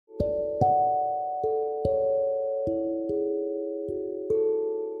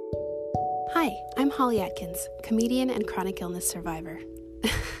Hi, I'm Holly Atkins, comedian and chronic illness survivor.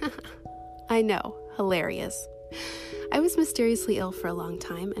 I know, hilarious. I was mysteriously ill for a long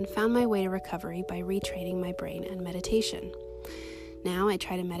time and found my way to recovery by retraining my brain and meditation. Now I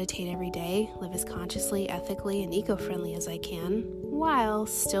try to meditate every day, live as consciously, ethically, and eco-friendly as I can, while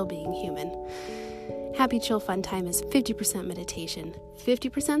still being human. Happy Chill Fun Time is 50% meditation,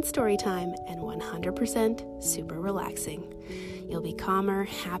 50% story time, and 100% super relaxing. You'll be calmer,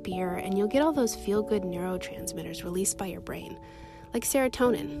 happier, and you'll get all those feel-good neurotransmitters released by your brain, like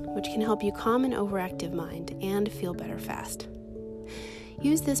serotonin, which can help you calm an overactive mind and feel better fast.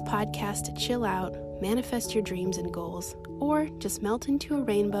 Use this podcast to chill out, manifest your dreams and goals, or just melt into a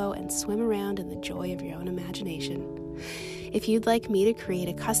rainbow and swim around in the joy of your own imagination. If you'd like me to create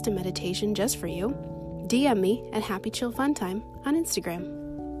a custom meditation just for you, DM me at Happy Chill Fun Time on Instagram.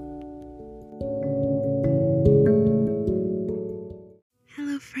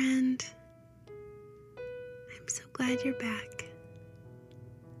 Hello, friend. I'm so glad you're back.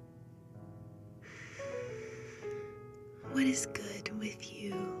 What is good with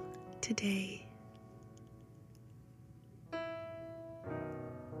you today? I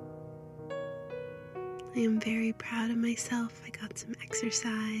am very proud of myself. I got some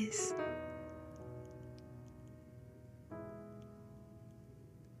exercise.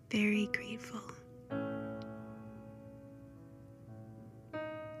 Very grateful.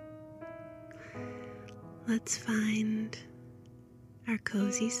 Let's find our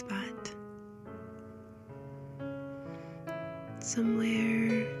cozy spot.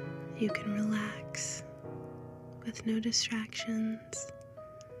 Somewhere you can relax with no distractions.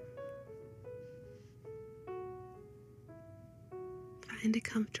 Find a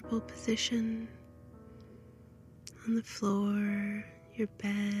comfortable position on the floor, your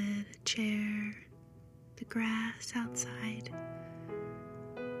bed, a chair, the grass outside.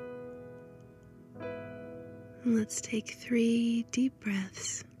 And let's take 3 deep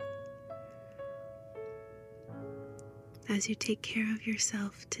breaths as you take care of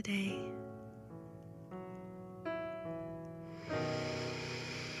yourself today.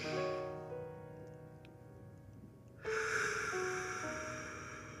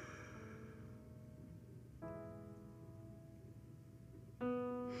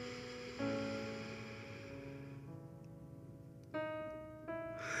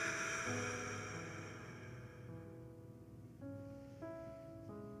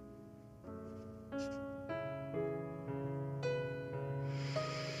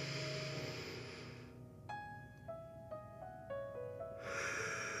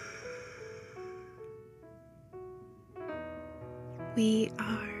 We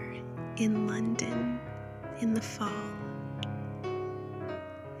are in London in the fall,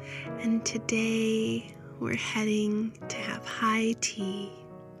 and today we're heading to have high tea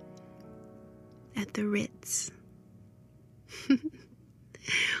at the Ritz.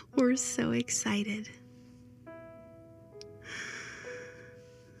 We're so excited.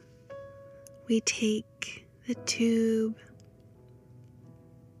 We take the tube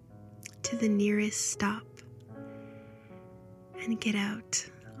to the nearest stop and get out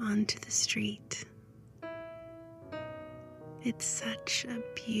onto the street. It's such a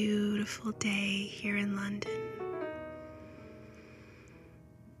beautiful day here in London.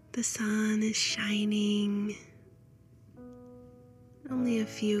 The sun is shining, only a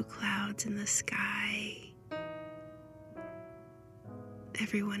few clouds in the sky.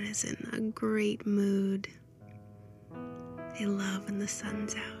 Everyone is in a great mood. They love when the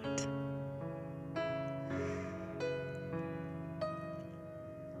sun's out.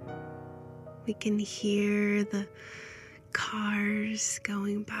 We can hear the cars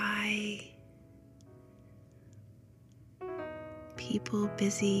going by, people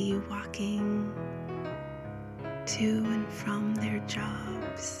busy walking to and from their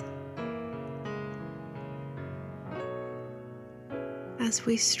jobs. As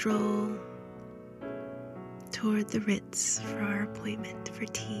we stroll toward the Ritz for our appointment for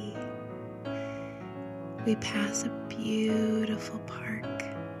tea, we pass a beautiful park.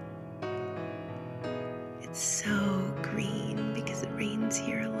 It's so green because it rains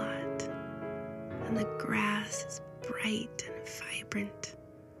here a lot, and the grass is bright and vibrant.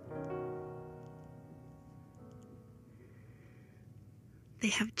 They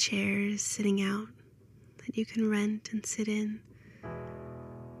have chairs sitting out that you can rent and sit in.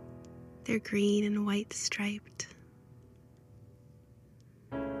 They're green and white striped.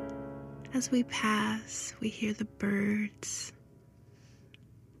 As we pass, we hear the birds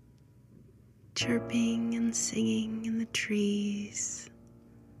chirping and singing in the trees.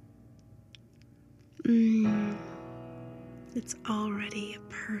 It's already a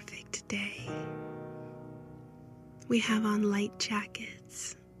perfect day. We have on light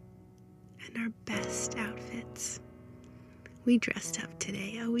jackets and our best outfits. We dressed up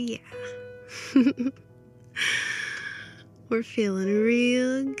today, oh yeah. We're feeling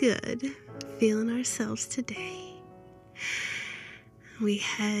real good, feeling ourselves today. We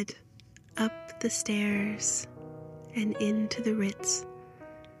head up the stairs and into the Ritz,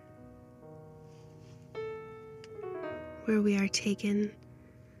 where we are taken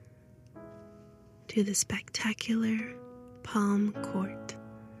to the spectacular Palm Court,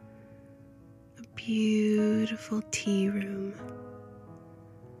 a beautiful tea room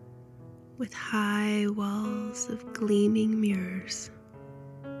with high walls of gleaming mirrors,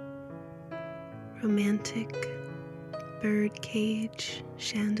 romantic birdcage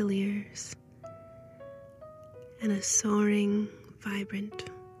chandeliers, and a soaring, vibrant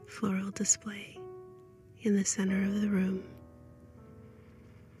floral display in the center of the room.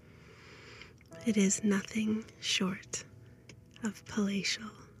 It is nothing short of palatial.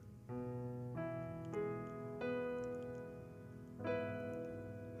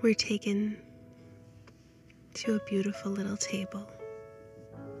 We're taken to a beautiful little table.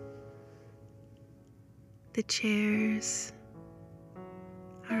 The chairs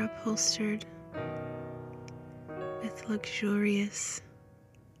are upholstered with luxurious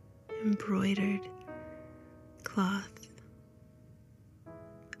embroidered cloth,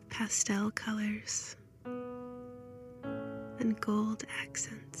 pastel colors, and gold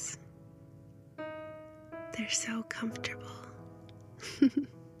accents. They're so comfortable.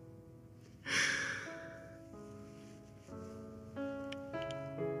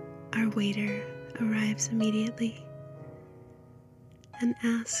 Our waiter arrives immediately and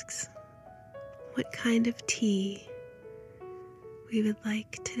asks what kind of tea we would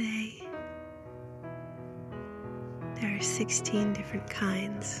like today. There are 16 different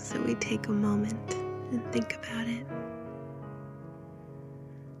kinds, so we take a moment and think about it.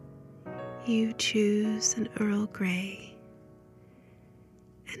 You choose an Earl Grey,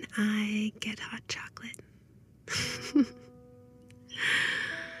 and I get hot chocolate.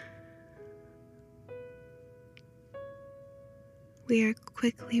 We are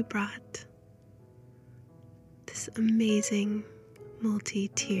quickly brought this amazing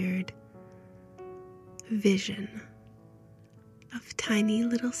multi-tiered vision of tiny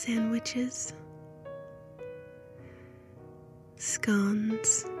little sandwiches,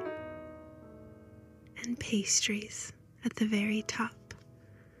 scones, and pastries at the very top.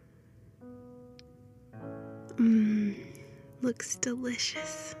 Looks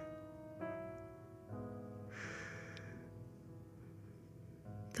delicious.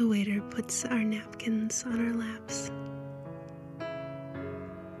 The waiter puts our napkins on our laps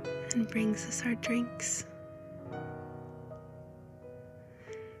and brings us our drinks.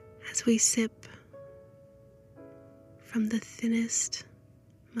 As we sip from the thinnest,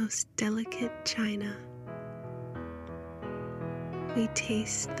 most delicate china, we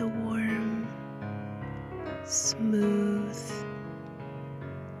taste the warm, smooth,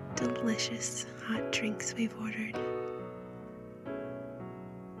 delicious hot drinks we've ordered.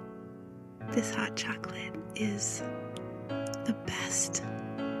 This hot chocolate is the best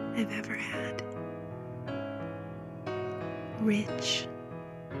I've ever had. Rich,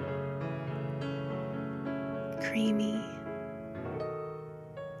 creamy,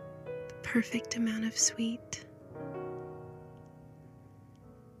 the perfect amount of sweet,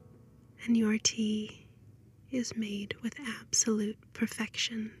 and your tea is made with absolute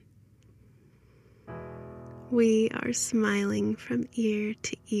perfection. We are smiling from ear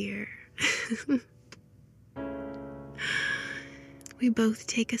to ear. We both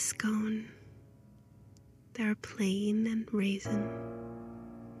take a scone. They're plain and raisin,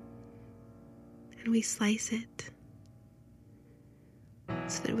 and we slice it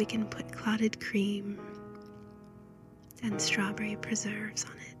so that we can put clotted cream and strawberry preserves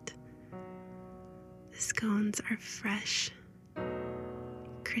on it. The scones are fresh,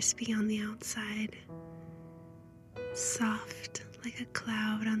 crispy on the outside, soft like a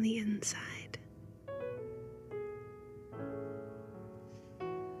cloud on the inside.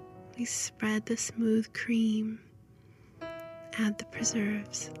 We spread the smooth cream, add the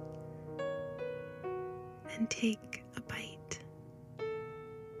preserves, and take a bite.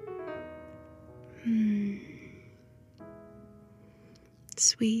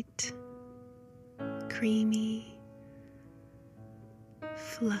 Sweet, creamy,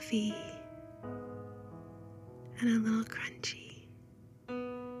 fluffy, and a little crunchy.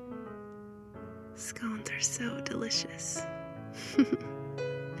 Scones are so delicious.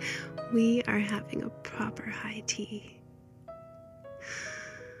 We are having a proper high tea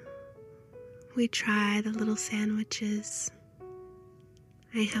We try the little sandwiches.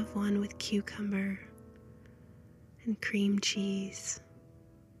 I have one with cucumber and cream cheese.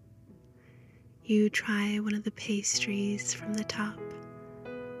 You try one of the pastries from the top.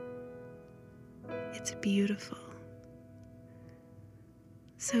 It's beautiful,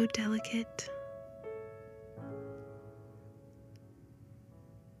 so delicate.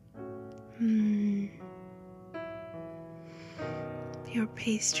 Your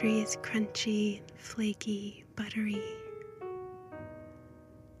pastry is crunchy, flaky, buttery.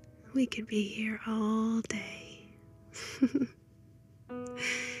 We could be here all day.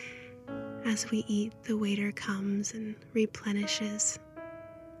 As we eat, the waiter comes and replenishes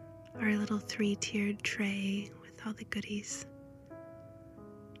our little 3-tiered tray with all the goodies.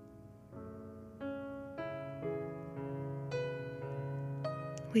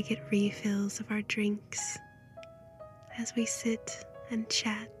 We get refills of our drinks as we sit and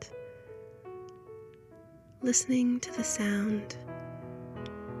chat, listening to the sound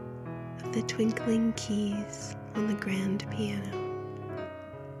of the twinkling keys on the grand piano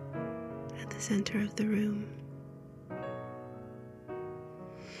at the center of the room.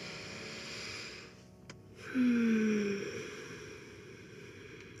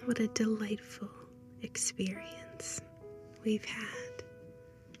 What a delightful experience we've had.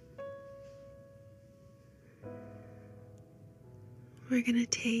 We're going to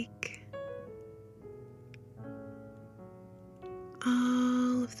take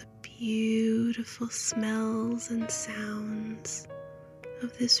all of the beautiful smells and sounds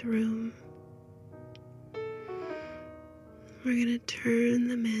of this room. We're going to turn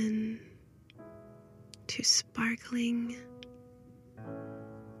them in to sparkling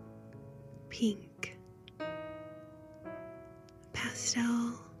pink,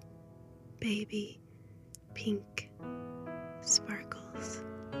 pastel baby pink sparkles.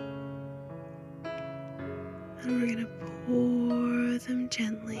 And we're going to pour them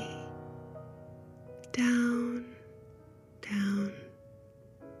gently down, down,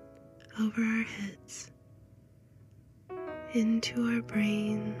 over our heads, into our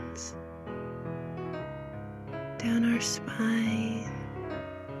brains, down our spine,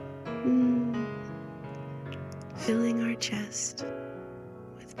 filling our chest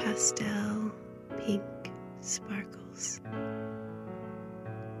with pastel pink sparkles.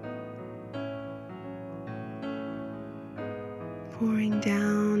 Pouring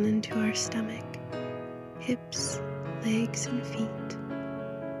down into our stomach, hips, legs, and feet,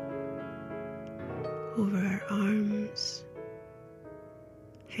 over our arms,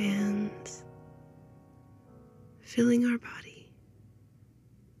 hands, filling our body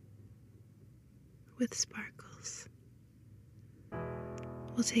with sparkles.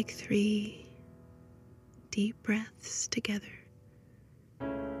 We'll take 3 deep breaths together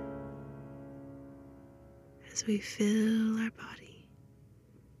as we fill our body,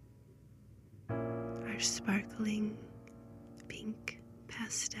 our sparkling pink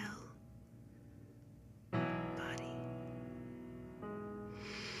pastel body.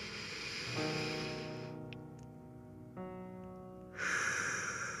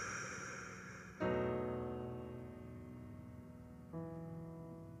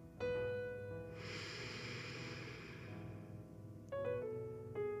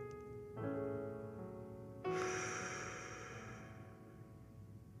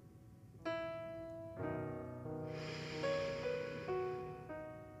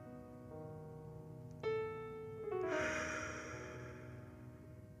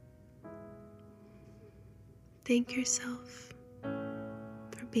 Thank yourself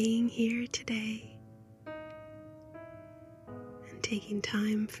for being here today and taking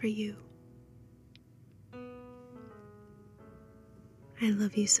time for you. I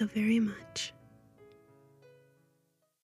love you so very much.